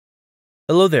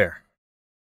Hello there.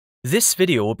 This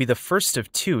video will be the first of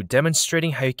two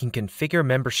demonstrating how you can configure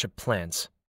membership plans.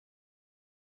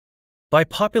 By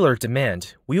popular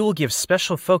demand, we will give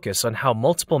special focus on how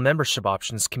multiple membership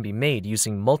options can be made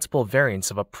using multiple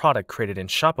variants of a product created in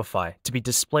Shopify to be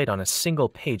displayed on a single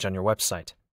page on your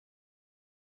website.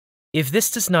 If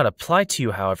this does not apply to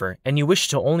you, however, and you wish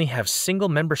to only have single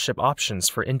membership options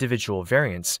for individual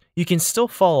variants, you can still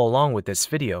follow along with this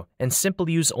video and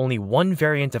simply use only one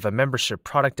variant of a membership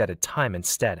product at a time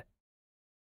instead.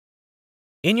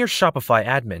 In your Shopify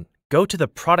admin, go to the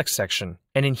Product section,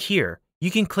 and in here, you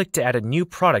can click to add a new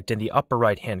product in the upper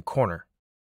right-hand corner.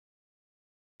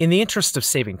 In the interest of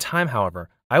saving time, however,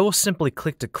 I will simply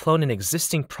click to clone an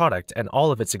existing product and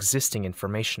all of its existing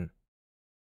information.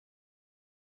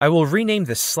 I will rename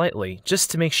this slightly just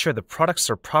to make sure the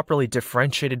products are properly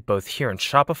differentiated both here in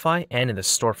Shopify and in the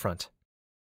storefront.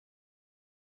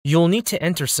 You'll need to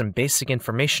enter some basic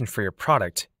information for your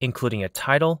product, including a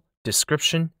title,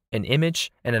 description, an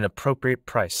image, and an appropriate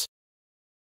price.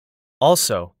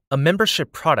 Also, a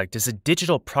membership product is a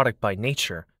digital product by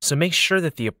nature, so make sure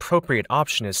that the appropriate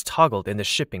option is toggled in the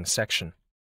shipping section.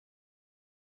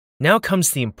 Now comes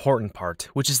the important part,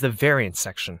 which is the variant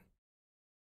section.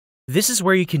 This is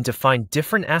where you can define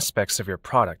different aspects of your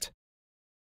product.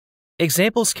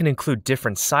 Examples can include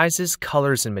different sizes,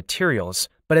 colors, and materials,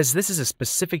 but as this is a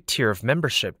specific tier of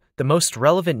membership, the most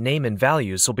relevant name and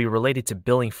values will be related to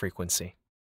billing frequency.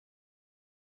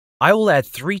 I will add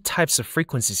 3 types of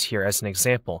frequencies here as an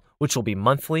example, which will be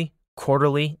monthly,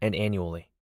 quarterly, and annually.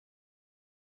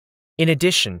 In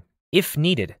addition, if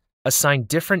needed, assign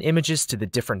different images to the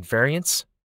different variants,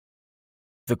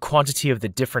 the quantity of the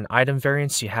different item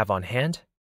variants you have on hand,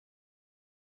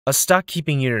 a stock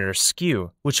keeping unit or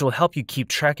SKU, which will help you keep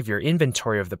track of your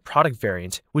inventory of the product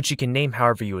variant, which you can name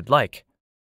however you would like,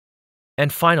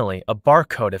 and finally, a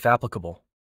barcode if applicable.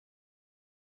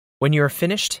 When you are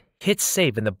finished, hit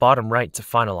Save in the bottom right to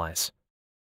finalize.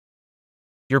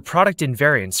 Your product and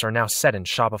variants are now set in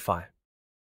Shopify.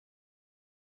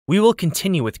 We will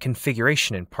continue with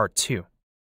configuration in Part 2.